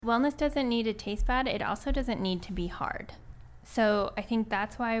Wellness doesn't need to taste bad. It also doesn't need to be hard. So I think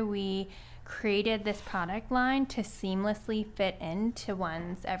that's why we created this product line to seamlessly fit into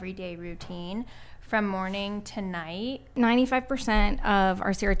one's everyday routine from morning to night. 95% of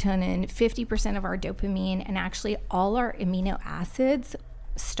our serotonin, 50% of our dopamine, and actually all our amino acids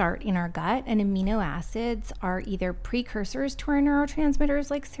start in our gut. And amino acids are either precursors to our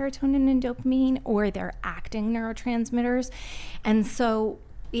neurotransmitters like serotonin and dopamine, or they're acting neurotransmitters. And so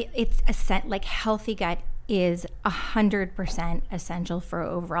it's like healthy gut is 100% essential for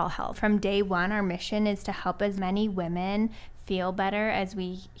overall health. From day one, our mission is to help as many women feel better as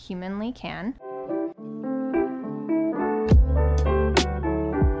we humanly can.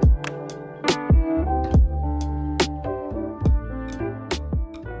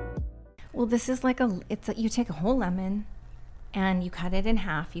 Well, this is like you take a whole lemon and you cut it in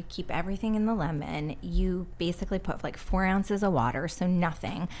half. You keep everything in the lemon. You basically put like 4 ounces of water, so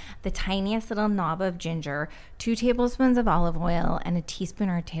nothing, the tiniest little knob of ginger, 2 tablespoons of olive oil, and a teaspoon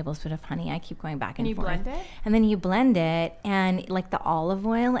or a tablespoon of honey. I keep going back and forth. And you blend it? And then you blend it, and like the olive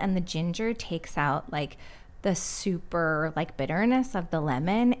oil and the ginger takes out like the super like bitterness of the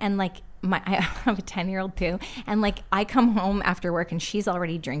lemon. And like I have a 10-year-old too, and like I come home after work and she's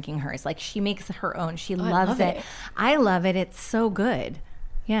already drinking hers. Like she makes her own. She loves it. I love it. It's so good.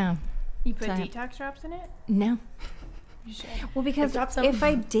 Yeah. You put detox drops in it? No. You should. Well, because if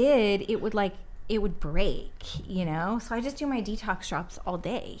I did, it would break, you know? So I just do my detox drops all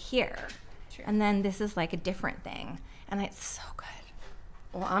day here. True. And then this is like a different thing. And it's so good.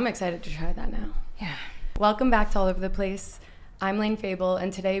 Well, I'm excited to try that now. Yeah. Welcome back to All Over the Place. I'm Lane Fable,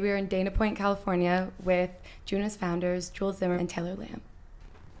 and today we are in Dana Point, California with Juna's founders, Jules Zimmer and Taylor Lamb.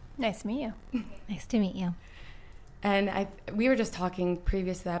 Nice to meet you. Nice to meet you. And we were just talking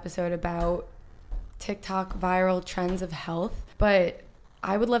previous to the episode about TikTok viral trends of health, but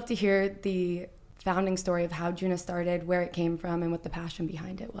I would love to hear the founding story of how Juna started, where it came from, and what the passion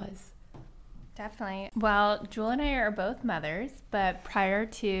behind it was. Definitely. Well, Jewel and I are both mothers, but prior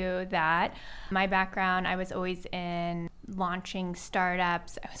to that, my background, I was always in launching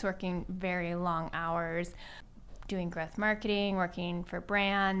startups. I was working very long hours, doing growth marketing, working for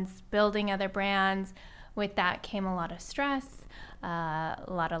brands, building other brands. With that came a lot of stress, a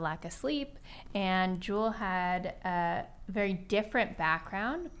lot of lack of sleep, and Jewel had a very different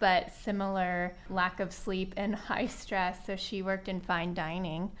background, but similar lack of sleep and high stress. So she worked in fine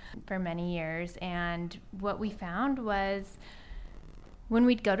dining for many years, and what we found was when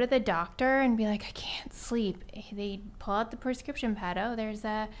we'd go to the doctor and be like, I can't sleep, they'd pull out the prescription pad. Oh, there's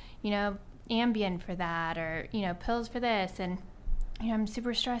a, Ambien for that, or, pills for this, and I'm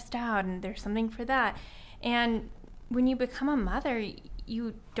super stressed out and there's something for that. And when you become a mother,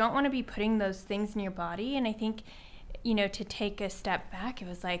 you don't want to be putting those things in your body. And I think, to take a step back, it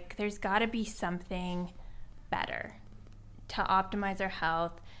was like, there's got to be something better to optimize our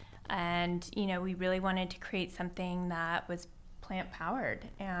health. And, we really wanted to create something that was plant powered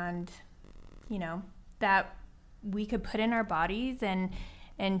and, that we could put in our bodies and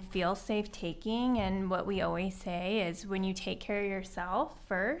feel safe taking. And what we always say is when you take care of yourself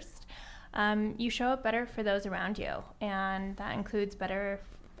first, you show up better for those around you. And that includes better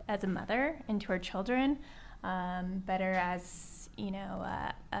as a mother and to our children, better as,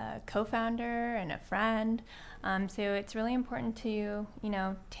 a co-founder and a friend. So it's really important to,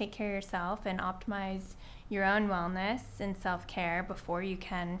 take care of yourself and optimize your own wellness and self-care before you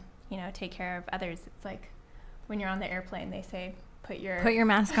can, take care of others. It's like when you're on the airplane, they say, put your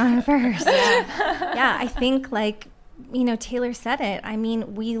mask on first. Yeah, I think Taylor said it. I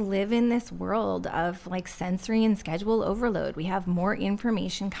mean, we live in this world of sensory and schedule overload. We have more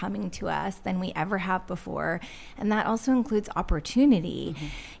information coming to us than we ever have before. And that also includes opportunity,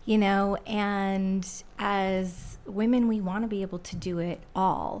 and as women, we want to be able to do it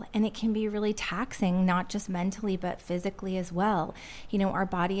all. And it can be really taxing, not just mentally, but physically as well. Our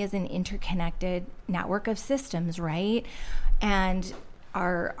body is an interconnected network of systems, right? And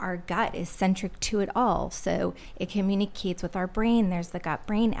our gut is centric to it all. So it communicates with our brain. There's the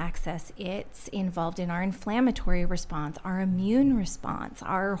gut-brain axis. It's involved in our inflammatory response, our immune response,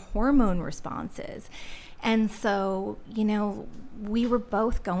 our hormone responses. And so, we were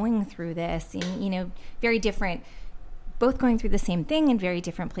both going through this in, very different, both going through the same thing in very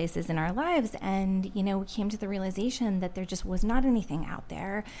different places in our lives. And, we came to the realization that there just was not anything out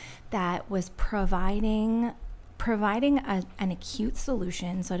there that was providing an acute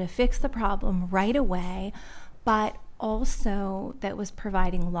solution, so to fix the problem right away, but also that was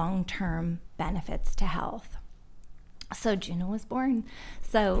providing long-term benefits to health. So Juna was born.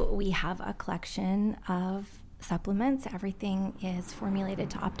 So we have a collection of supplements. Everything is formulated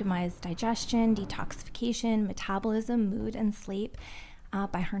to optimize digestion, detoxification, metabolism, mood, and sleep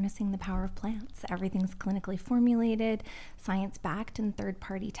by harnessing the power of plants. Everything's clinically formulated, science-backed, and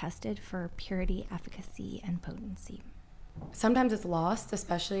third-party tested for purity, efficacy, and potency. Sometimes it's lost,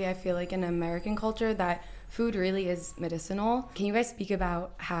 especially I feel like in American culture, that food really is medicinal. Can you guys speak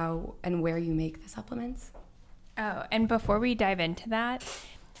about how and where you make the supplements? Oh, and before we dive into that,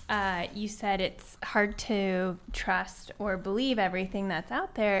 you said it's hard to trust or believe everything that's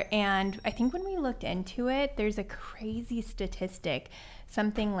out there. And I think when we looked into it, there's a crazy statistic.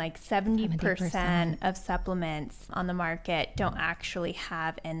 Something like 70% of supplements on the market don't actually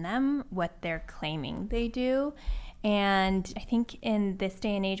have in them what they're claiming they do. And I think in this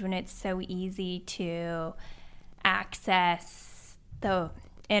day and age when it's so easy to access the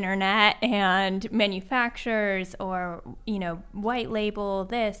internet and manufacturers or, white label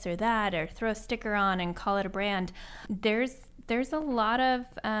this or that or throw a sticker on and call it a brand, there's a lot of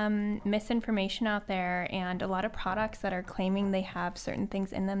misinformation out there and a lot of products that are claiming they have certain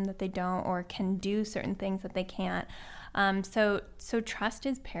things in them that they don't or can do certain things that they can't. So trust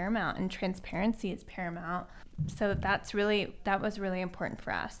is paramount and transparency is paramount. So that was really important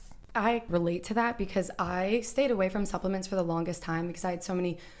for us. I relate to that because I stayed away from supplements for the longest time because I had so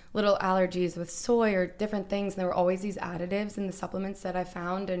many little allergies with soy or different things. And there were always these additives in the supplements that I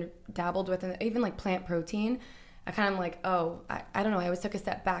found and dabbled with, and even like plant protein. I kind of like, I don't know. I always took a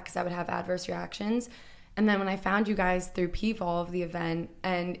step back because I would have adverse reactions. And then when I found you guys through PVolve, the event,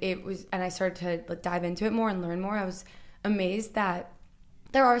 and I started to dive into it more and learn more, I was amazed that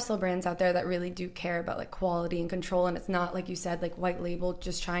there are still brands out there that really do care about like quality and control, and it's not like you said, like white label,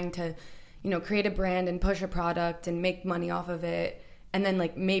 just trying to, create a brand and push a product and make money off of it, and then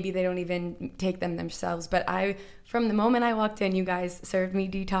like maybe they don't even take them themselves. But from the moment I walked in, you guys served me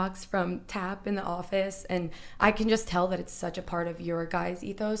detox from tap in the office, and I can just tell that it's such a part of your guys'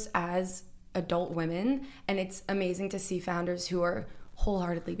 ethos as adult women, and it's amazing to see founders who are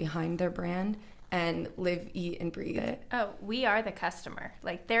wholeheartedly behind their brand and live, eat, and breathe it. Oh, we are the customer.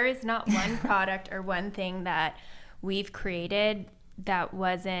 Like, there is not one product or one thing that we've created that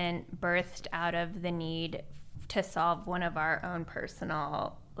wasn't birthed out of the need to solve one of our own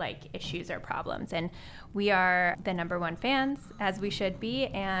personal issues or problems. And we are the number one fans, as we should be,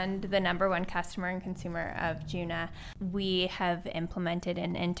 and the number one customer and consumer of Juna. We have implemented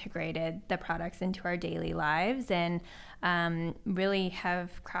and integrated the products into our daily lives and really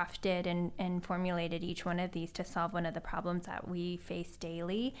have crafted and formulated each one of these to solve one of the problems that we face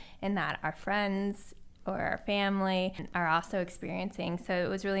daily and that our friends or our family are also experiencing. So it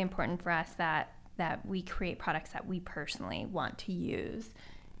was really important for us that we create products that we personally want to use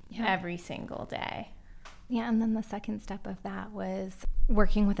every single day. Yeah, and then the second step of that was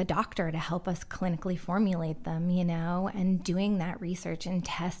working with a doctor to help us clinically formulate them, and doing that research and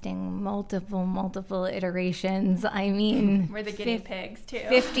testing multiple iterations. I mean, we're the guinea pigs too.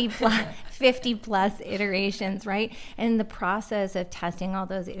 50 plus iterations, right? And the process of testing all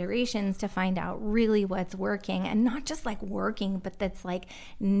those iterations to find out really what's working, and not just like working, but that's like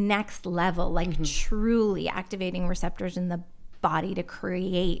next level, like truly activating receptors in the body to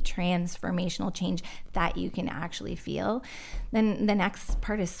create transformational change that you can actually feel. Then the next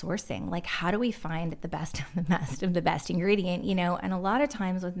part is sourcing. Like, how do we find the best of the best of the best ingredient, And a lot of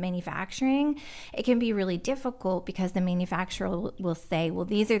times with manufacturing, it can be really difficult because the manufacturer will say, well,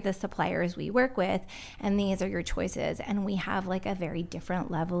 these are the suppliers we work with and these are your choices. And we have like a very different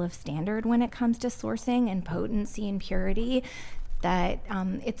level of standard when it comes to sourcing and potency and purity, that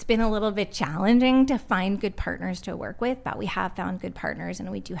it's been a little bit challenging to find good partners to work with, but we have found good partners, and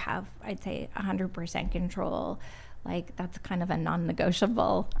we do have, I'd say, 100% control. Like, that's kind of a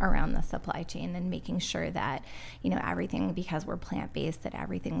non-negotiable around the supply chain, and making sure that, everything, because we're plant-based, that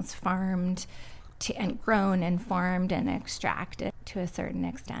everything's farmed and grown and farmed and extracted to a certain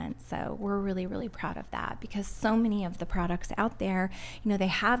extent. So we're really, really proud of that, because so many of the products out there, they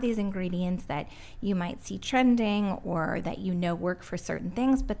have these ingredients that you might see trending or that work for certain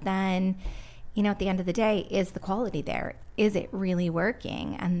things, but then, at the end of the day, is the quality there? Is it really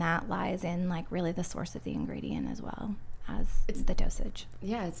working? And that lies in like really the source of the ingredient as well as the dosage.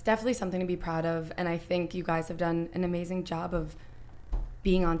 Yeah, it's definitely something to be proud of, and I think you guys have done an amazing job of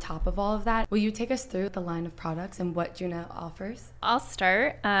being on top of all of that. Will you take us through the line of products and what Juna offers? I'll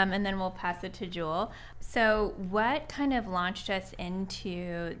start, and then we'll pass it to Jewel. So what kind of launched us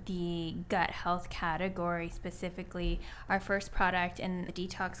into the gut health category specifically? Our first product in the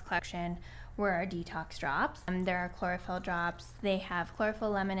detox collection were our detox drops. There are chlorophyll drops. They have chlorophyll,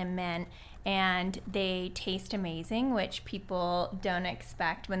 lemon, and mint, and they taste amazing, which people don't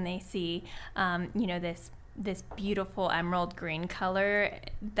expect when they see, this this beautiful emerald green color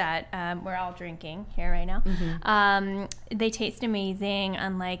that we're all drinking here right now. They taste amazing,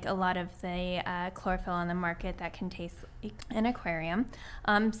 unlike a lot of the chlorophyll on the market that can taste like an aquarium.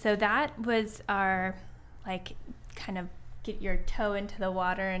 So that was our kind of get your toe into the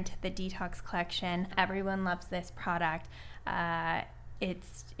water, into the detox collection. Everyone loves this product.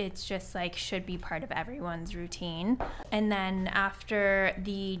 It's just should be part of everyone's routine. And then after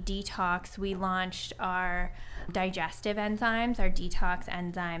the detox, we launched our digestive enzymes, our detox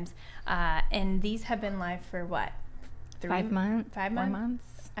enzymes, and these have been live for what? 5 months? 5 4 months?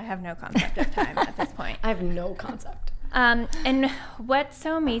 months? I have no concept of time at this point. I have no concept. And what's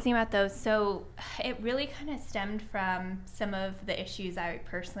so amazing about those, so it really kind of stemmed from some of the issues I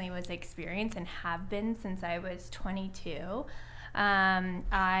personally was experiencing and have been since I was 22.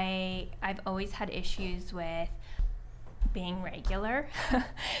 I've always had issues with being regular,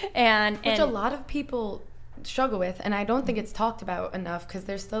 which a lot of people struggle with, and I don't think it's talked about enough because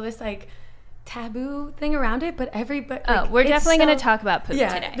there's still this taboo thing around it. But everybody, we're definitely going to talk about poop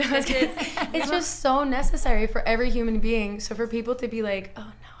today. It's just so necessary for every human being. So for people to be like, oh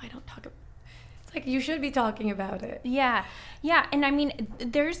no, I don't talk about. It's you should be talking about it. Yeah, and I mean,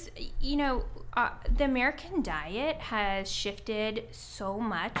 there's the American diet has shifted so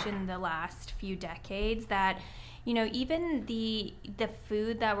much in the last few decades that, even the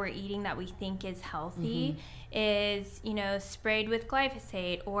food that we're eating that we think is healthy is, sprayed with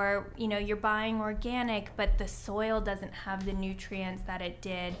glyphosate, or, you're buying organic, but the soil doesn't have the nutrients that it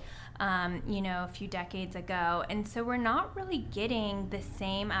did, a few decades ago. And so we're not really getting the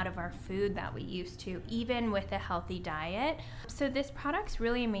same out of our food that we used to, even with a healthy diet. So this product's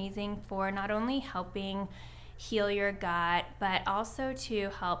really amazing for not only helping heal your gut, but also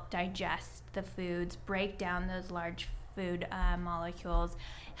to help digest the foods, break down those large food molecules,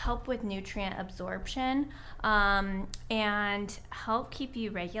 help with nutrient absorption, and help keep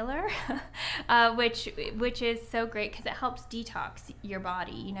you regular, which is so great because it helps detox your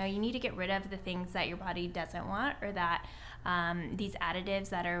body. You need to get rid of the things that your body doesn't want, or that these additives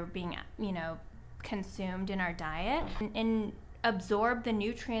that are being consumed in our diet, and absorb the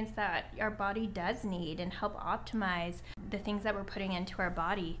nutrients that our body does need and help optimize the things that we're putting into our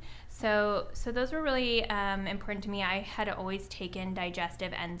body. So those were really important to me. I had always taken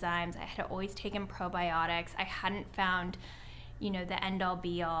digestive enzymes. I had always taken probiotics. I hadn't found the end-all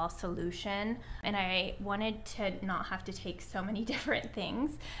be-all solution, and I wanted to not have to take so many different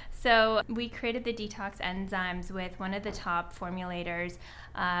things. So we created the detox enzymes with one of the top formulators.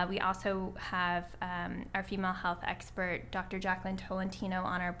 We also have our female health expert, Dr. Jacqueline Tolentino,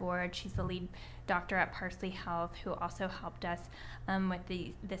 on our board. She's the lead doctor at Parsley Health, who also helped us with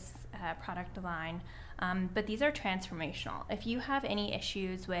this product line. But these are transformational. If you have any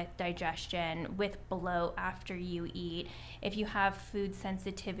issues with digestion, with bloat after you eat, if you have food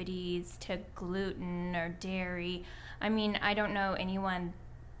sensitivities to gluten or dairy, I mean, I don't know anyone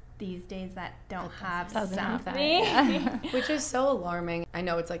these days that don't have something. Which is so alarming. I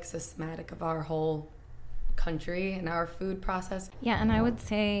know it's systematic of our whole country and our food process. Yeah, and I would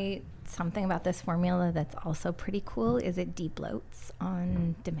say something about this formula that's also pretty cool is it debloats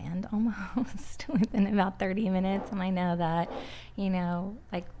on demand almost within about 30 minutes. And I know that,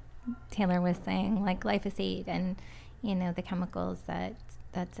 like Taylor was saying, glyphosate and, the chemicals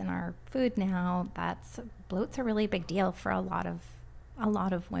that's in our food now, bloat's a really big deal for a lot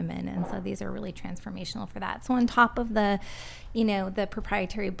of women, and so these are really transformational for that. So on top of the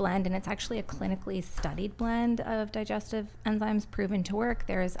proprietary blend, and it's actually a clinically studied blend of digestive enzymes proven to work,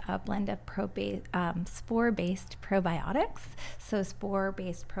 there's a blend of spore-based probiotics. So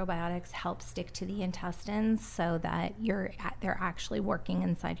spore-based probiotics help stick to the intestines so that they're actually working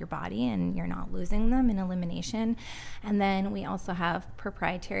inside your body and you're not losing them in elimination. And then we also have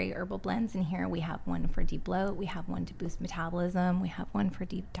proprietary herbal blends in here. We have one for debloat, we have one to boost metabolism, we have one for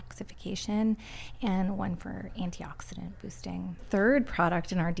detoxification, and one for antioxidant boosting. Third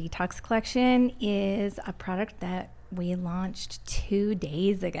product in our detox collection is a product that we launched 2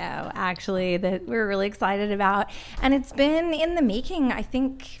 days ago, actually, that we're really excited about. And it's been in the making, I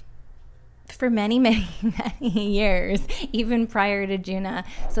think, for many, many, many years, even prior to Juna.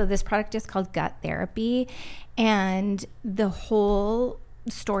 So this product is called Gut Therapy, and the whole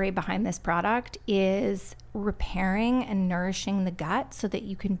story behind this product is repairing and nourishing the gut so that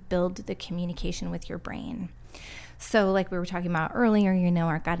you can build the communication with your brain. So like we were talking about earlier,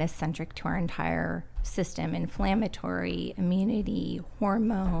 our gut is centric to our entire system: inflammatory, immunity,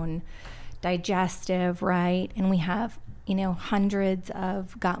 hormone, digestive, right? And we have, hundreds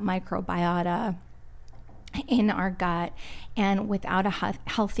of gut microbiota in our gut. And without a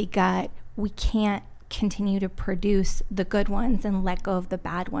healthy gut, we can't continue to produce the good ones and let go of the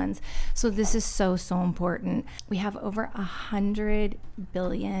bad ones. So this is so, so important. We have over 100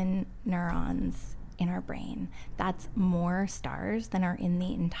 billion neurons in our brain. That's more stars than are in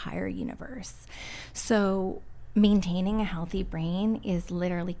the entire universe. So maintaining a healthy brain is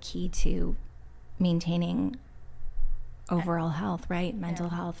literally key to maintaining overall health, right? Mental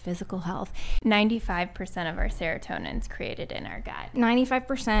health, physical health. 95% of our serotonin is created in our gut.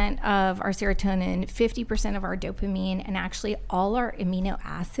 95% of our serotonin, 50% of our dopamine, and actually all our amino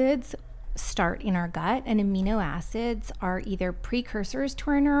acids start in our gut. And amino acids are either precursors to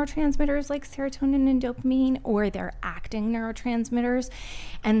our neurotransmitters like serotonin and dopamine, or they're acting neurotransmitters.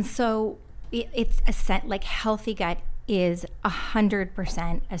 And so it's like healthy gut is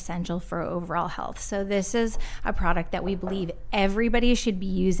 100% essential for overall health. So this is a product that we believe everybody should be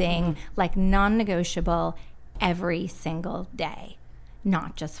using, like non-negotiable, every single day.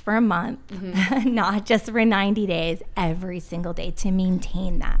 Not just for a month, not just for 90 days, every single day to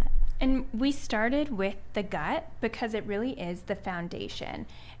maintain that. And we started with the gut because it really is the foundation.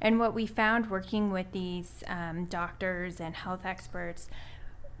 And what we found working with these doctors and health experts,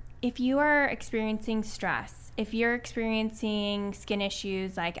 if you are experiencing stress, if you're experiencing skin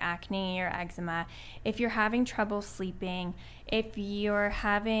issues like acne or eczema, if you're having trouble sleeping, if you're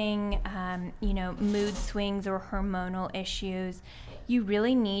having, mood swings or hormonal issues, you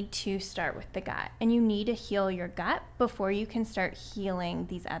really need to start with the gut, and you need to heal your gut before you can start healing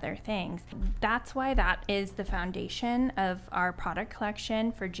these other things. That's why that is the foundation of our product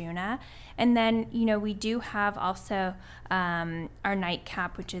collection for Juna. And then, we do have also our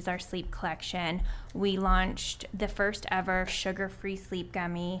nightcap, which is our sleep collection. We launched the first ever sugar-free sleep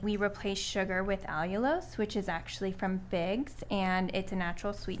gummy. We replaced sugar with allulose, which is actually from figs, and it's a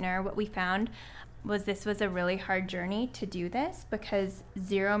natural sweetener. What we found was this was a really hard journey to do this because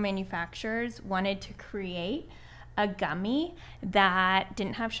 0 manufacturers wanted to create a gummy that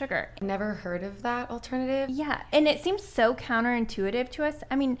didn't have sugar. Never heard of that alternative. Yeah, and it seems so counterintuitive to us.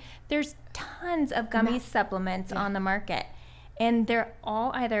 I mean, there's tons of gummy supplements on the market, and they're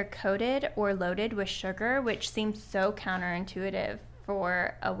all either coated or loaded with sugar, which seems so counterintuitive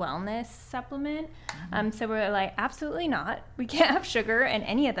for a wellness supplement. So we're like, absolutely not. We can't have sugar in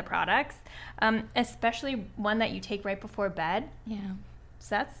any of the products, especially one that you take right before bed. Yeah.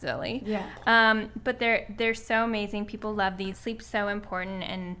 So that's silly. Yeah. But they're so amazing. People love these. Sleep's so important.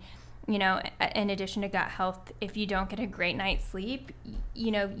 And, in addition to gut health, if you don't get a great night's sleep,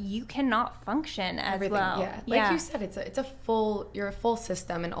 you cannot function as well. Yeah. Like you said, you're a full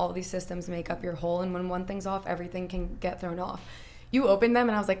system, and all these systems make up your whole. And when one thing's off, everything can get thrown off. You opened them,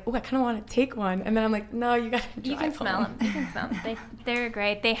 and I was like, oh, I kind of want to take one. And then I'm like, no, you got to drive You can smell home. them. You can smell them. They're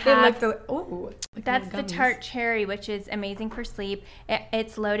great. They have... That's the gummies. tart cherry, which is amazing for sleep.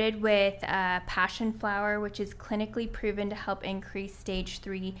 It's loaded with passion flower, which is clinically proven to help increase stage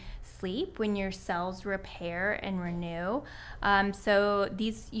 3 sleep when your cells repair and renew. So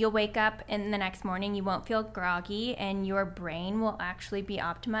you'll wake up in the next morning, you won't feel groggy, and your brain will actually be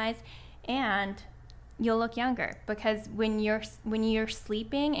optimized, and you'll look younger, because when you're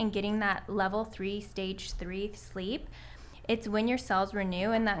sleeping and getting that level 3, stage 3 sleep, it's when your cells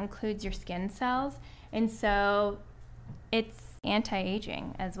renew, and that includes your skin cells. And so it's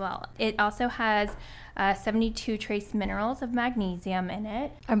anti-aging as well. It also has 72 trace minerals of magnesium in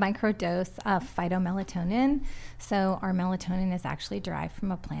it. A microdose of phytomelatonin. So our melatonin is actually derived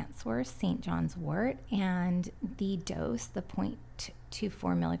from a plant source, St. John's wort, and the dose, the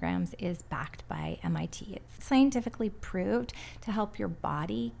 0.24 milligrams, is backed by MIT. It's scientifically proved to help your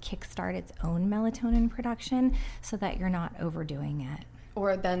body kickstart its own melatonin production so that you're not overdoing it.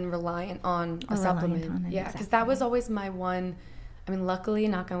 Or then reliant on a supplement. Because that was always my one. I mean, luckily,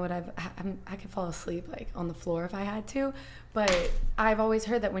 knock on wood, I could fall asleep like on the floor if I had to. But I've always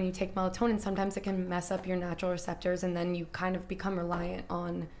heard that when you take melatonin, sometimes it can mess up your natural receptors, and then you kind of become reliant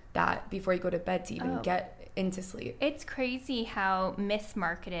on that before you go to bed to even get into sleep. It's crazy how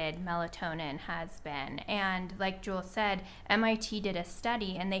mismarketed melatonin has been. And like Jewel said, MIT did a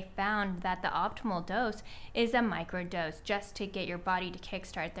study, and they found that the optimal dose is a microdose, just to get your body to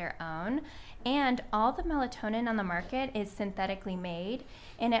kickstart their own. And all the melatonin on the market is synthetically made,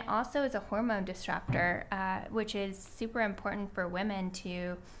 and it also is a hormone disruptor, which is super important for women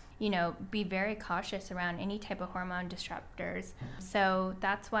to be very cautious around any type of hormone disruptors. So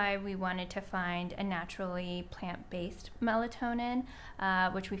that's why we wanted to find a naturally plant-based melatonin,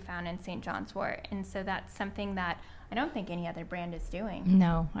 which we found in St. John's wort. And so that's something that I don't think any other brand is doing.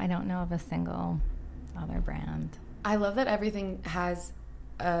 No, I don't know of a single other brand. I love that everything has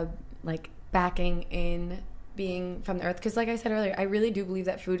backing in being from the earth. Because like I said earlier, I really do believe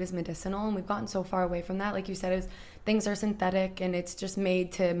that food is medicinal, and we've gotten so far away from that. Like you said, things are synthetic and it's just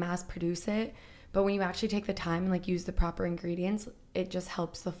made to mass produce it. But when you actually take the time and like use the proper ingredients, it just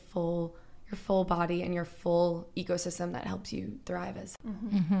helps your full body and your full ecosystem that helps you thrive as.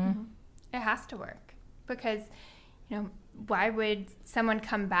 It has to work, because, why would someone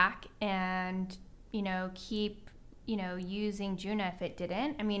come back and, keep, using Juna if it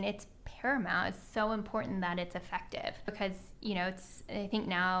didn't? I mean, it's paramount. It's so important that it's effective, because, I think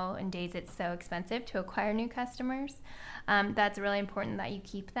nowadays it's so expensive to acquire new customers. That's really important that you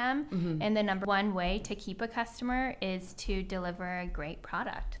keep them. And the number one way to keep a customer is to deliver a great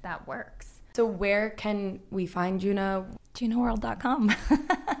product that works. So where can we find Juna? JunaWorld.com.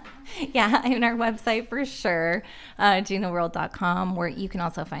 Yeah, in our website for sure, JunaWorld.com, where you can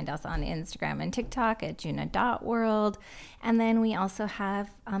also find us on Instagram and TikTok at Juna.world. And then we also have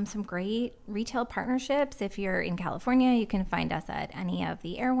some great retail partnerships. If you're in California, you can find us at any of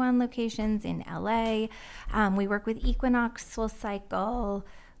the Air One locations in LA. We work with Equinox, SoulCycle.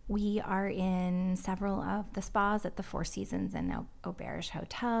 We are in several of the spas at the Four Seasons and Auberge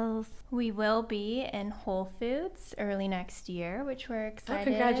hotels. We will be in Whole Foods early next year, which we're excited.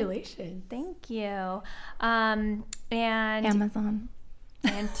 Oh, congratulations. Thank you. And Amazon.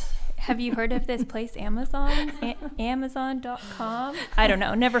 And have you heard of this place, Amazon? Amazon.com? I don't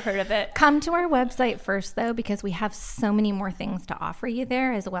know. Never heard of it. Come to our website first, though, because we have so many more things to offer you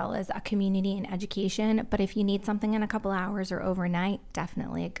there, as well as a community and education. But if you need something in a couple hours or overnight,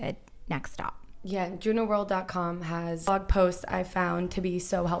 definitely a good next stop. Yeah, JunaWorld.com has blog posts I found to be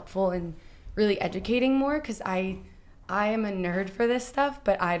so helpful in really educating more, because I am a nerd for this stuff,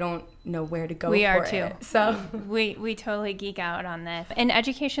 but I don't know where to go for it. We are too. So we totally geek out on this. And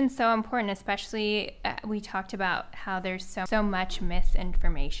education's so important, especially we talked about how there's so much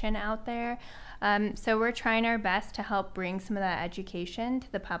misinformation out there. So we're trying our best to help bring some of that education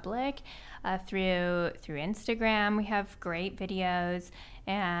to the public through Instagram. We have great videos,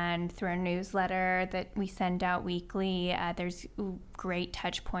 and through our newsletter that we send out weekly, there's great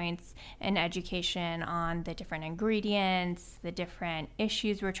touch points and education on the different ingredients, the different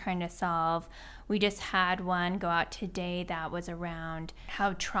issues we're trying to solve. We just had one go out today that was around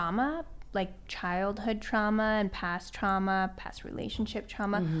how trauma, like childhood trauma and past relationship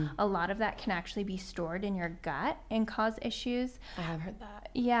trauma, a lot of that can actually be stored in your gut and cause issues. I have heard that.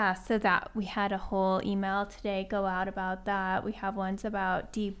 Yeah, so that we had a whole email today go out about that. We have ones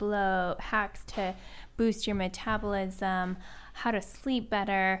about de-bloat, hacks to boost your metabolism, how to sleep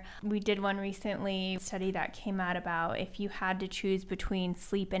better. We did one recently, a study that came out about if you had to choose between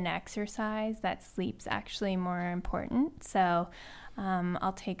sleep and exercise, that sleep's actually more important. So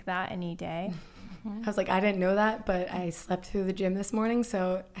I'll take that any day. I was like, I didn't know that, but I slept through the gym this morning,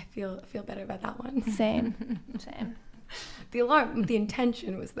 so I feel better about that one. Same. The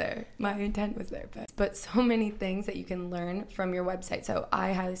intention was there. My intent was there, but so many things that you can learn from your website. So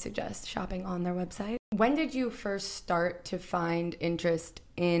I highly suggest shopping on their website. When did you first start to find interest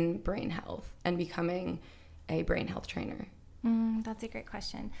in brain health and becoming a brain health trainer? That's a great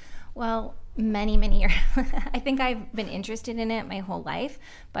question. Well, many years. I think I've been interested in it my whole life,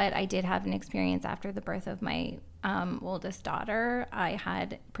 but I did have an experience after the birth of my oldest daughter. I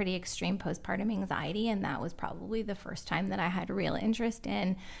had pretty extreme postpartum anxiety, and that was probably the first time that I had real interest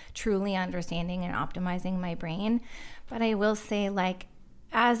in truly understanding and optimizing my brain. But I will say, like,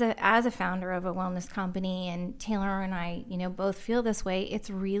 as a founder of a wellness company, and Taylor and I, both feel this way, it's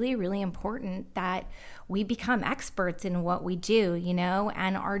really, really important that we become experts in what we do,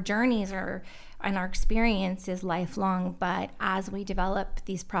 and our journeys and our experience is lifelong. But as we develop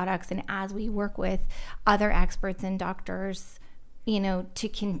these products and as we work with other experts and doctors,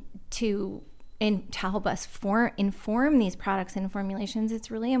 to help us inform these products and formulations,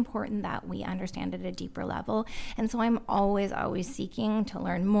 it's really important that we understand at a deeper level. And so I'm always seeking to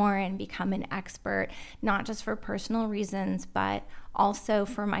learn more and become an expert, not just for personal reasons, but also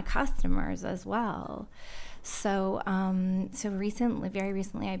for my customers as well. So very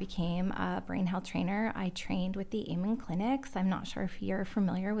recently I became a brain health trainer. I trained with the Amen Clinics. I'm not sure if you're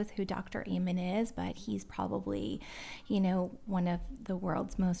familiar with who Dr. Amen is, but he's probably, one of the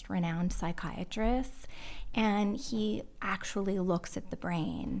world's most renowned psychiatrists. And he actually looks at the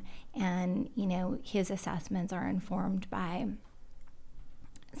brain, and, his assessments are informed by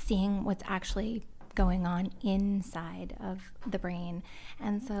seeing what's actually going on inside of the brain.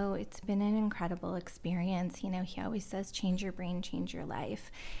 And so it's been an incredible experience. He always says, change your brain, change your life.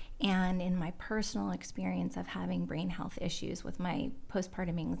 And in my personal experience of having brain health issues with my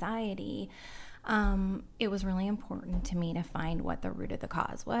postpartum anxiety, it was really important to me to find what the root of the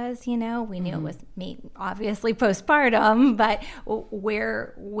cause was. We knew it was obviously postpartum, but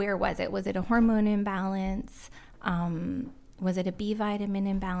where was it? Was it a hormone imbalance? Was it a B vitamin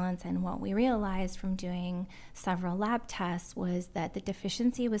imbalance? And what we realized from doing several lab tests was that the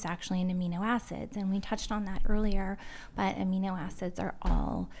deficiency was actually in amino acids. And we touched on that earlier, but amino acids are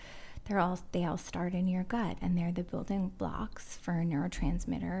they all start in your gut, and they're the building blocks for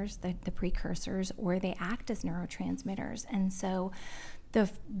neurotransmitters, the precursors, or they act as neurotransmitters. And so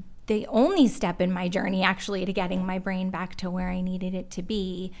the only step in my journey actually to getting my brain back to where I needed it to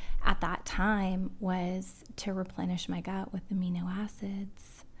be at that time was to replenish my gut with amino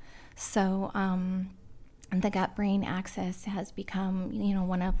acids. So the gut-brain axis has become,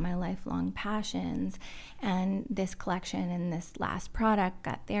 one of my lifelong passions. And this collection and this last product,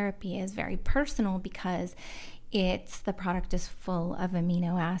 Gut Therapy, is very personal because the product is full of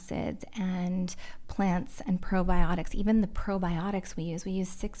amino acids and plants and probiotics. Even the probiotics we use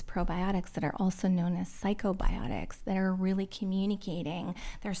 6 probiotics that are also known as psychobiotics that are really communicating.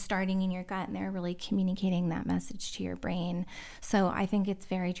 They're starting in your gut and they're really communicating that message to your brain. So I think it's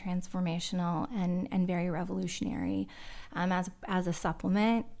very transformational and very revolutionary. As a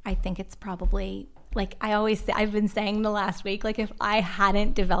supplement, I think it's probably, like I always say, I've been saying the last week, like if I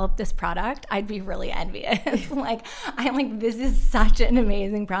hadn't developed this product, I'd be really envious. I'm like, this is such an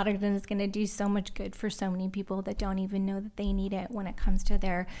amazing product and it's going to do so much good for so many people that don't even know that they need it when it comes to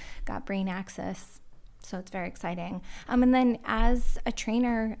their gut-brain axis. So it's very exciting. And then as a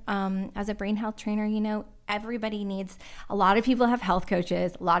trainer, as a brain health trainer, everybody needs, a lot of people have health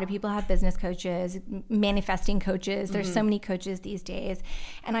coaches, a lot of people have business coaches, manifesting coaches. There's so many coaches these days.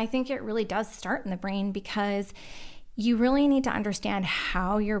 And I think it really does start in the brain because you really need to understand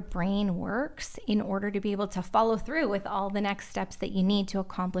how your brain works in order to be able to follow through with all the next steps that you need to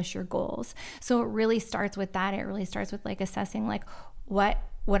accomplish your goals. So it really starts with that. It really starts with assessing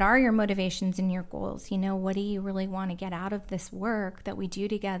what are your motivations and your goals? What do you really want to get out of this work that we do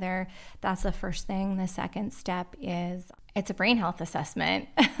together? That's the first thing. The second step is it's a brain health assessment.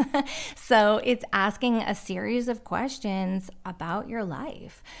 So it's asking a series of questions about your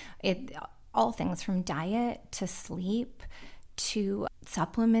life. All things from diet to sleep to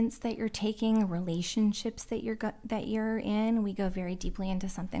supplements that you're taking, relationships that you're in. We go very deeply into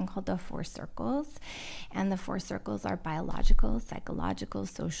something called the 4 circles. And the 4 circles are biological, psychological,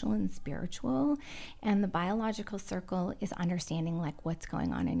 social, and spiritual. And the biological circle is understanding what's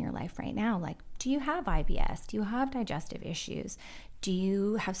going on in your life right now. Do you have IBS? Do you have digestive issues? Do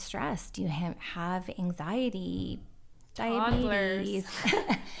you have stress? Do you have anxiety? Diabetes?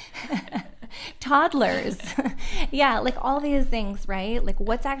 Toddlers. Yeah, all these things, right?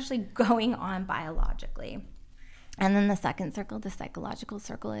 What's actually going on biologically. And then the second circle, the psychological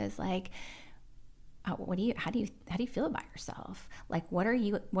circle, is how do you feel about yourself? What are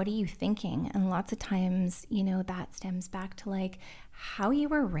you thinking? And lots of times, that stems back to how you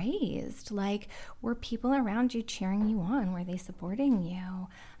were raised. Were people around you cheering you on? Were they supporting you?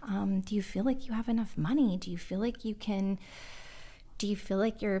 Do you feel like you have enough money? Do you feel like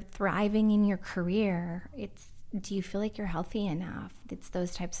you're thriving in your career? Do you feel like you're healthy enough? It's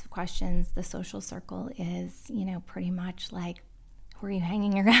those types of questions. The social circle is, pretty much who are you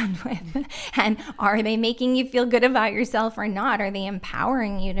hanging around with? And are they making you feel good about yourself or not? Are they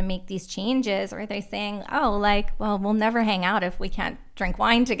empowering you to make these changes? Or are they saying, well, we'll never hang out if we can't drink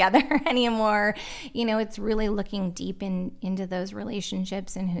wine together anymore? It's really looking deep into those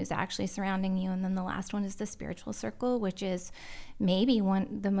relationships and who's actually surrounding you. And then the last one is the spiritual circle, which is maybe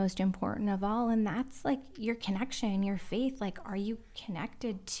the most important of all. And that's your connection, your faith. Are you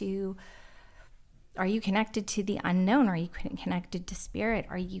connected to the unknown? Are you connected to spirit?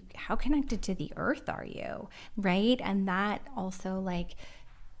 How connected to the earth are you? Right? And that also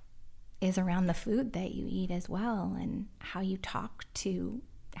is around the food that you eat as well, and how you talk to,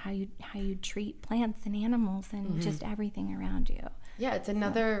 how you treat plants and animals and just everything around you. Yeah, it's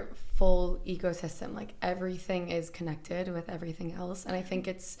another full ecosystem. Everything is connected with everything else. And I think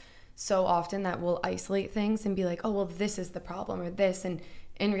it's so often that we'll isolate things and be oh, well, this is the problem or this. And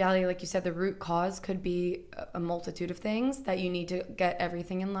in reality, like you said, the root cause could be a multitude of things that you need to get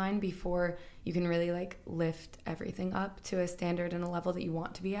everything in line before you can really lift everything up to a standard and a level that you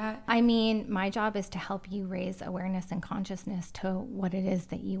want to be at. I mean, my job is to help you raise awareness and consciousness to what it is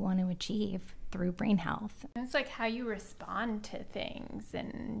that you want to achieve through brain health. It's how you respond to things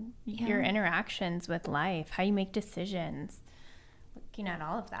and your interactions with life, how you make decisions. looking at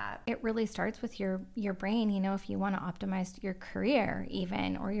all of that. It really starts with your brain. You know, if you want to optimize your career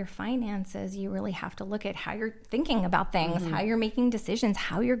even, or your finances, you really have to look at how you're thinking about things, how you're making decisions,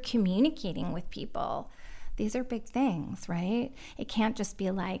 how you're communicating with people. These are big things, right? It can't just be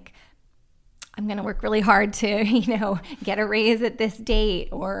like, I'm going to work really hard to, you know, get a raise at this date,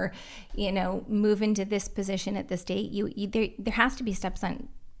 or, you know, move into this position at this date. There has to be steps on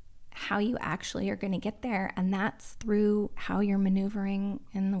how you actually are going to get there, and that's through how you're maneuvering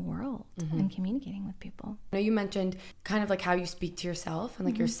in the world and communicating with people. I know you mentioned kind of like how you speak to yourself and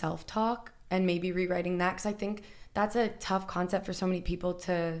like your self-talk, and maybe rewriting that, because I think that's a tough concept for so many people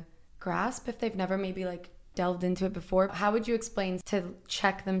to grasp if they've never maybe like delved into it before. How would you explain to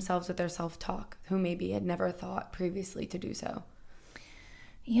check themselves with their self-talk who maybe had never thought previously to do so?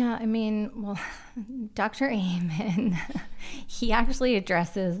 Yeah, I mean, well, Dr. Amen, he actually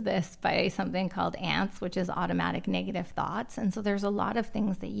addresses this by something called ANTS, which is automatic negative thoughts. And so there's a lot of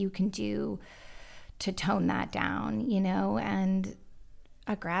things that you can do to tone that down, you know, and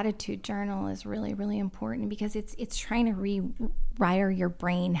a gratitude journal is really, really important because it's trying to rewire your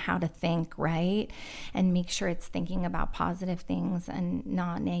brain how to think, right? And make sure it's thinking about positive things and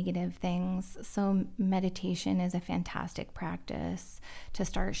not negative things. So meditation is a fantastic practice to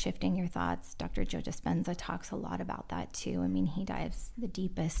start shifting your thoughts. Dr. Joe Dispenza talks a lot about that too. I mean, he dives the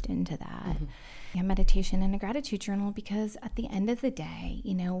deepest into that. Yeah, meditation and a gratitude journal, because at the end of the day,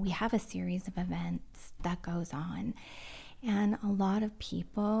 you know, we have a series of events that goes on. And a lot of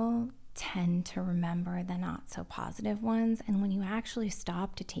people tend to remember the not so positive ones. And when you actually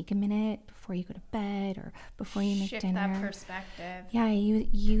stop to take a minute before you go to bed or before you make Shift dinner, that perspective. yeah,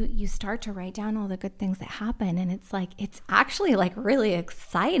 you start to write down all the good things that happen, and it's like, it's actually like really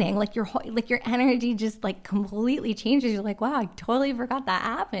exciting. Like your energy just like completely changes. You're like, wow, I totally forgot that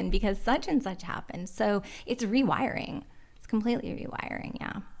happened because such and such happened. So it's rewiring. It's completely rewiring.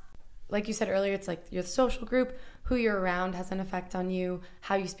 Yeah. Like you said earlier, it's like your social group, who you're around has an effect on you,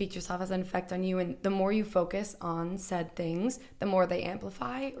 how you speak to yourself has an effect on you, and the more you focus on said things, the more they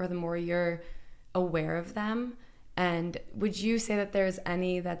amplify, or the more you're aware of them. And would you say that there's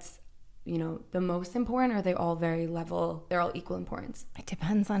any that's, you know, the most important, or are they all very level, they're all equal importance? It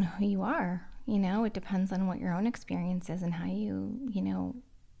depends on who you are, you know, it depends on what your own experience is and how you know,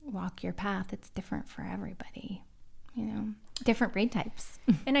 walk your path. It's different for everybody, you know. Different brain types.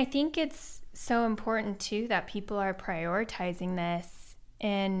 And I think it's so important too that people are prioritizing this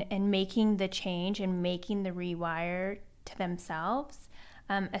and making the change and making the rewire to themselves,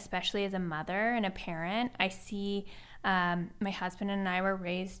 especially as a mother and a parent. I see my husband and I were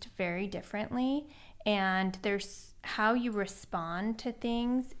raised very differently, and there's how you respond to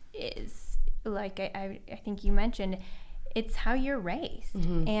things is like I think you mentioned, it's how you're raised.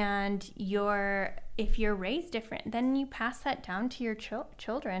 And if you're raised different, then you pass that down to your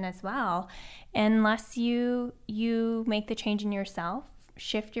children as well. Unless you make the change in yourself,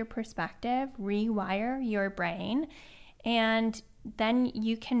 shift your perspective, rewire your brain, and then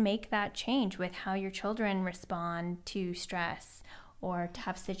you can make that change with how your children respond to stress or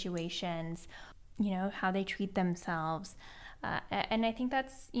tough situations, you know, how they treat themselves. And I think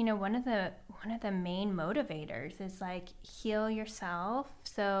that's, you know, one of the main motivators is like heal yourself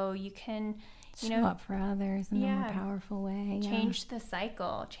so you can, you know, show up for others in a more powerful way. Change the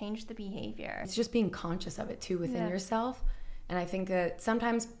cycle, change the behavior. It's just being conscious of it too within yourself. And I think that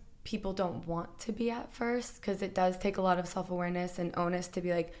sometimes people don't want to be at first, because it does take a lot of self-awareness and onus to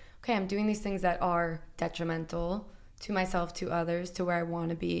be like, okay, I'm doing these things that are detrimental to myself, to others, to where I want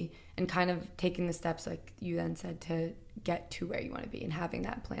to be, and kind of taking the steps, like you then said, to get to where you want to be and having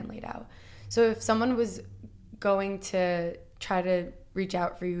that plan laid out. So if someone was going to try to reach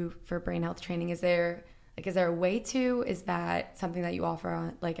out for you for brain health training, is there a way to? Is that something that you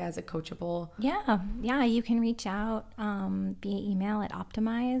offer like as a coachable? Yeah, you can reach out via email at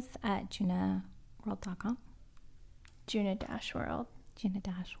optimize@junaworld.com. Juna-world.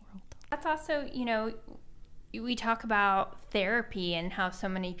 Juna-world. That's also, you know, we talk about therapy and how so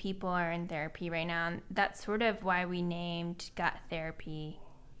many people are in therapy right now. And that's sort of why we named Gut Therapy,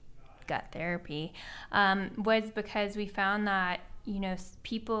 was because we found that, you know,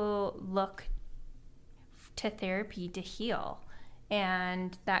 people look to therapy to heal.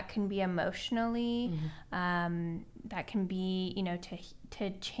 And that can be emotionally, that can be, you know, to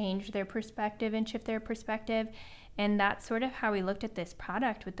change their perspective and shift their perspective. And that's sort of how we looked at this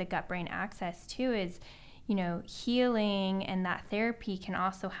product with the gut-brain access too, is, you know, healing and that therapy can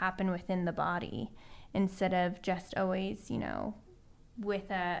also happen within the body instead of just always, you know,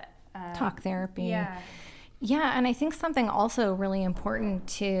 with a talk therapy. Yeah. Yeah, and I think something also really important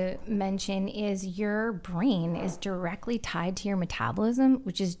to mention is your brain is directly tied to your metabolism,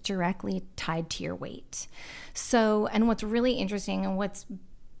 which is directly tied to your weight. So, and what's really interesting and what's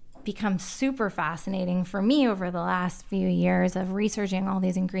become super fascinating for me over the last few years of researching all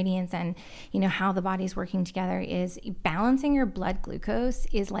these ingredients and, how the body's working together is balancing your blood glucose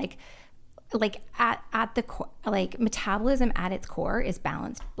is like at the core, like metabolism at its core is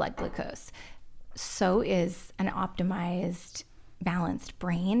balanced blood glucose. So is an optimized, balanced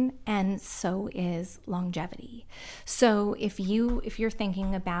brain, and so is longevity. So if you're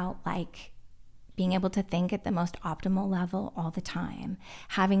thinking about like being able to think at the most optimal level all the time,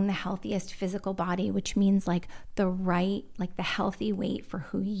 having the healthiest physical body, which means like the healthy weight for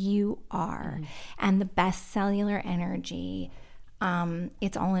who you are, and the best cellular energy,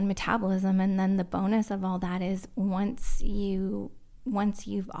 it's all in metabolism. And then the bonus of all that is once you've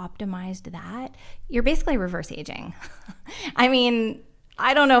optimized that, you're basically reverse aging. I mean,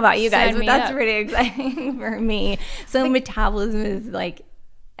 I don't know about you guys, but that's pretty exciting for me. So metabolism is like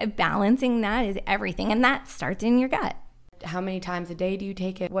balancing that is everything. And that starts in your gut. How many times a day do you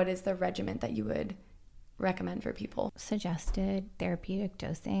take it? What is the regimen that you would recommend for people? Suggested therapeutic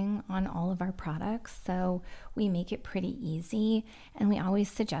dosing on all of our products. So we make it pretty easy, and we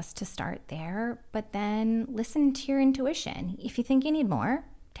always suggest to start there, but then listen to your intuition. If you think you need more,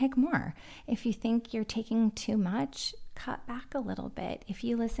 take more. If you think you're taking too much, cut back a little bit. If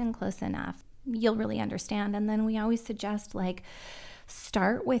you listen close enough, you'll really understand. And then we always suggest like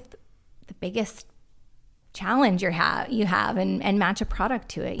start with the biggest challenge you have and match a product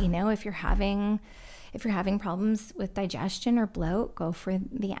to it. If you're having problems with digestion or bloat, go for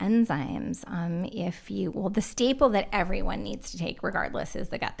the enzymes. The staple that everyone needs to take regardless is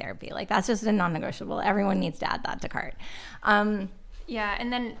the gut therapy. Like that's just a non-negotiable. Everyone needs to add that to cart. Yeah,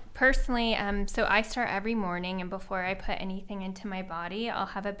 and then personally, so I start every morning, and before I put anything into my body, I'll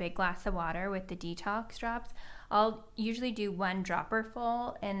have a big glass of water with the detox drops. I'll usually do 1 dropper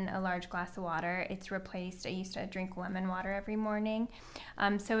full in a large glass of water. It's replaced, I used to drink lemon water every morning.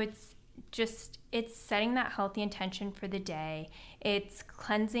 So it's setting that healthy intention for the day. It's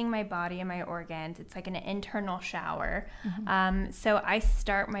cleansing my body and my organs. It's like an internal shower. So I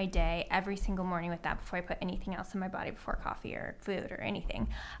start my day every single morning with that before I put anything else in my body, before coffee or food or anything.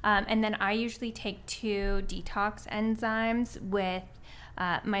 And then I usually take 2 detox enzymes with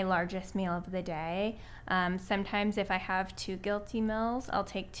my largest meal of the day. Sometimes if I have 2 guilty meals, I'll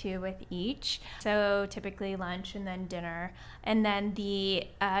take 2 with each. So typically lunch and then dinner. And then the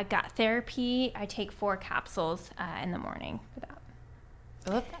gut therapy, I take 4 capsules in the morning for that. I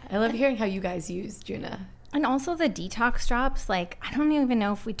love that. I love hearing how you guys use Juna. And also the detox drops, like I don't even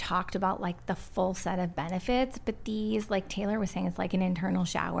know if we talked about like the full set of benefits, but these, like Taylor was saying, it's like an internal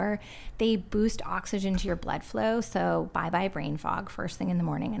shower. They boost oxygen to your blood flow. So bye-bye brain fog first thing in the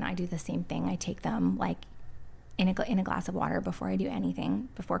morning. And I do the same thing. I take them like in a glass of water before I do anything,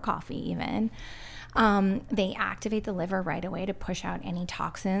 before coffee even. They activate the liver right away to push out any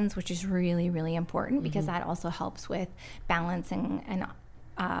toxins, which is really, really important because that also helps with balancing and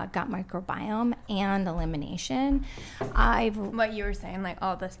gut microbiome and elimination. What you were saying, like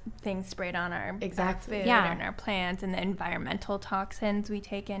all the things sprayed on our food and our plants, and the environmental toxins we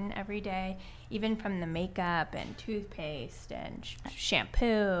take in every day, even from the makeup and toothpaste and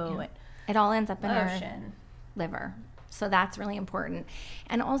shampoo. It all ends up in our lotion. Liver. So that's really important.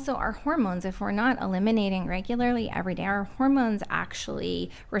 And also our hormones, if we're not eliminating regularly every day, our hormones actually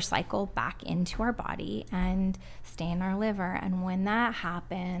recycle back into our body and stay in our liver. And when that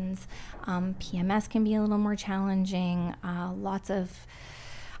happens, PMS can be a little more challenging.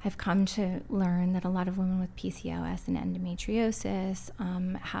 I've come to learn that a lot of women with PCOS and endometriosis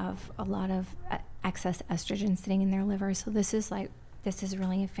have a lot of excess estrogen sitting in their liver. So this is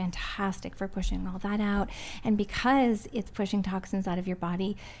really fantastic for pushing all that out. And because it's pushing toxins out of your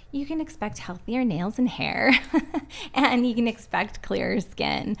body, you can expect healthier nails and hair and you can expect clearer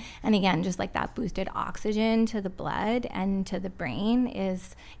skin. And again, just like that boosted oxygen to the blood and to the brain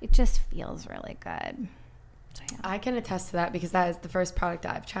it just feels really good. So, yeah. I can attest to that because that is the first product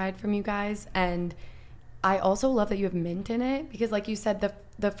I've tried from you guys. And I also love that you have mint in it because, like you said,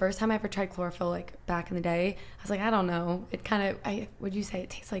 the first time I ever tried chlorophyll, like back in the day, I was like, I don't know. It kind of, would you say it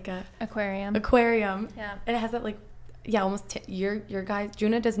tastes like a aquarium? Yeah. And it has that almost your guys.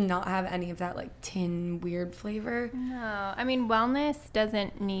 Juna does not have any of that like tin weird flavor. No, I mean wellness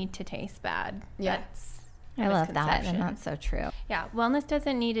doesn't need to taste bad. Yeah. I love that, and that's so true. Yeah, wellness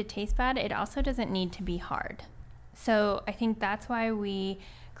doesn't need to taste bad. It also doesn't need to be hard. So I think that's why we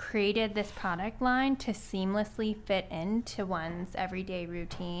created this product line to seamlessly fit into one's everyday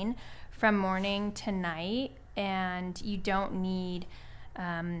routine from morning to night, and you don't need,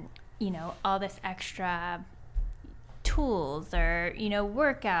 all this extra tools or,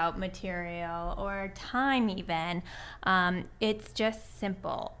 workout material or time even. It's just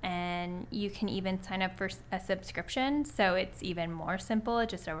simple, and you can even sign up for a subscription, so it's even more simple. It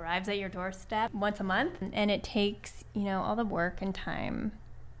just arrives at your doorstep once a month, and it takes, all the work and time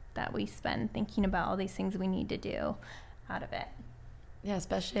that we spend thinking about all these things we need to do out of it. Yeah,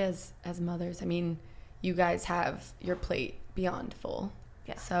 especially as mothers. I mean, you guys have your plate beyond full.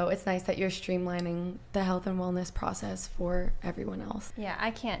 Yeah. So it's nice that you're streamlining the health and wellness process for everyone else. Yeah,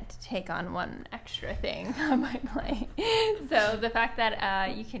 I can't take on one extra thing on my plate. So the fact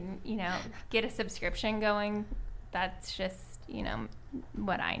that you can, get a subscription going, that's just,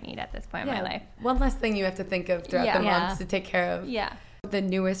 what I need at this point in my life. One less thing you have to think of throughout the months to take care of. Yeah. The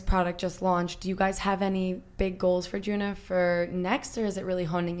newest product just launched. Do you guys have any big goals for Juna for next, or is it really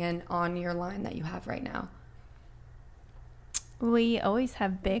honing in on your line that you have right now? We always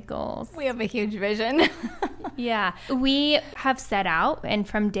have big goals. We have a huge vision. Yeah. We have set out, and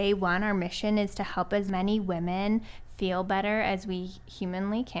from day one, our mission is to help as many women feel better as we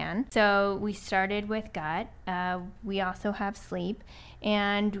humanly can. So we started with gut. We also have sleep.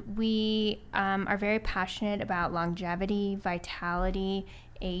 And we are very passionate about longevity, vitality,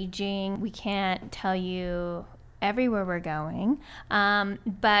 aging. We can't tell you everywhere we're going,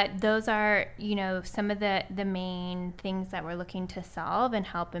 but those are, some of the main things that we're looking to solve and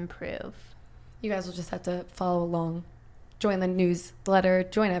help improve. You guys will just have to follow along. Join the newsletter,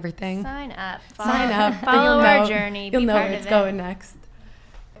 join everything. Sign up. Follow our journey. You'll know where it's going next.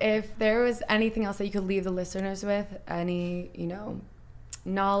 If there was anything else that you could leave the listeners with, any,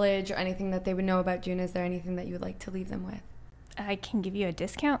 knowledge or anything that they would know about Juna, is there anything that you would like to leave them with? I can give you a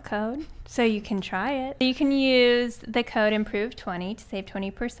discount code so you can try it. You can use the code IMPROVE20 to save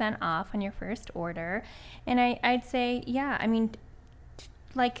 20% off on your first order. And I'd say,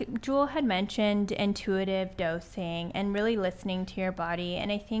 like Jewel had mentioned, intuitive dosing and really listening to your body.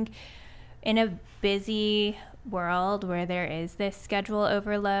 And I think in a busy world where there is this schedule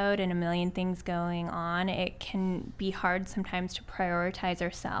overload and a million things going on, it can be hard sometimes to prioritize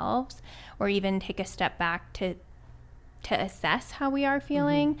ourselves or even take a step back to assess how we are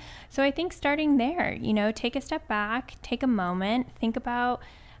feeling. So I think starting there, take a step back, take a moment, think about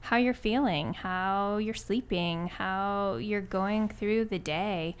how you're feeling, how you're sleeping, how you're going through the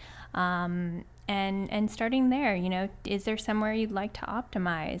day, and starting there, is there somewhere you'd like to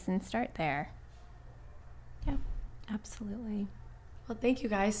optimize, and start there. Yeah, absolutely. Well, thank you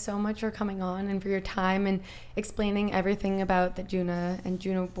guys so much for coming on and for your time and explaining everything about the Juna and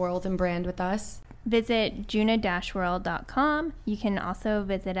Juna World and brand with us. Visit juna-world.com. You can also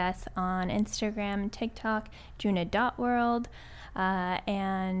visit us on Instagram and TikTok, juna.world.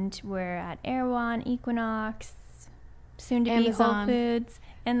 And we're at Erewhon, Equinox, soon to be Whole Foods,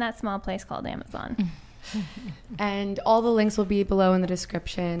 and that small place called Amazon. And all the links will be below in the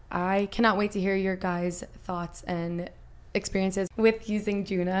description. I cannot wait to hear your guys' thoughts and experiences with using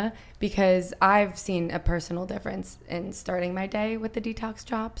Juna, because I've seen a personal difference in starting my day with the detox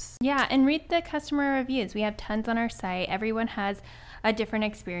drops. Yeah, and read the customer reviews. We have tons on our site. Everyone has a different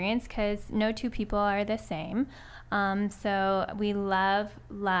experience because no two people are the same. So we love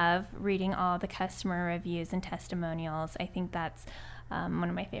reading all the customer reviews and testimonials. I think that's one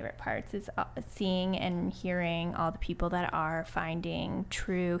of my favorite parts, is seeing and hearing all the people that are finding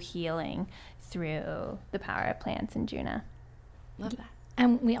true healing through the power of plants and Juna. Love that.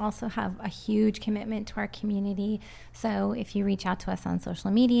 And we also have a huge commitment to our community. So if you reach out to us on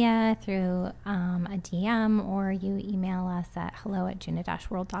social media through a DM, or you email us at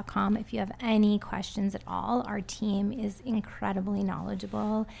hello@juna-world.com, if you have any questions at all, our team is incredibly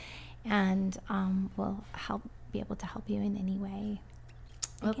knowledgeable and will be able to help you in any way.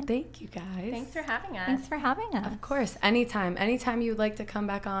 Well, thank you guys. Thanks for having us. Thanks for having us. Of course, anytime you'd like to come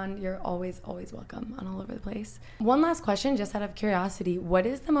back on, you're always welcome on All Over the Place. One last question, just out of curiosity, what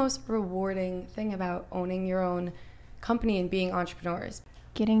is the most rewarding thing about owning your own company and being entrepreneurs?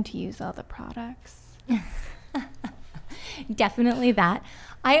 Getting to use all the products. Definitely that.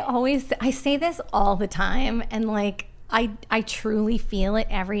 I say this all the time, and I truly feel it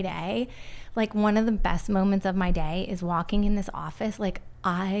every day. Like, one of the best moments of my day is walking in this office. Like,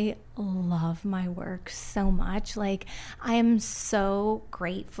 I love my work so much. Like, I am so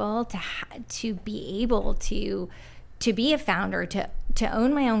grateful to be able to be a founder, to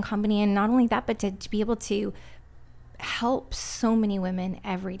own my own company, and not only that, but to be able to help so many women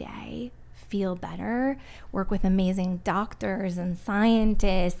every day feel better, work with amazing doctors and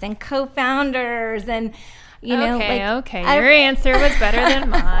scientists and co-founders and Okay, your answer was better than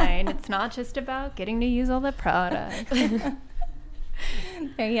mine. It's not just about getting to use all the products.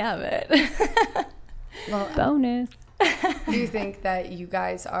 There you have it. Well, bonus. do you think that you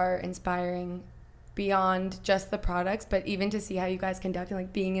guys are inspiring beyond just the products, but even to see how you guys conduct and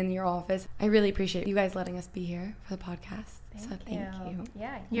like being in your office? I really appreciate you guys letting us be here for the podcast. Thank you.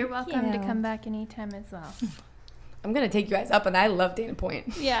 Yeah, you're welcome to come back anytime as well. I'm gonna take you guys up on that. I love Dana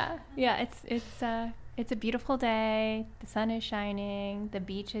Point. Yeah, it's a beautiful day. The sun is shining. The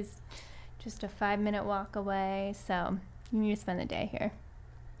beach is just a 5-minute walk away. So you need to spend the day here.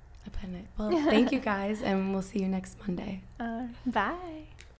 Well, thank you guys, and we'll see you next Monday. Bye.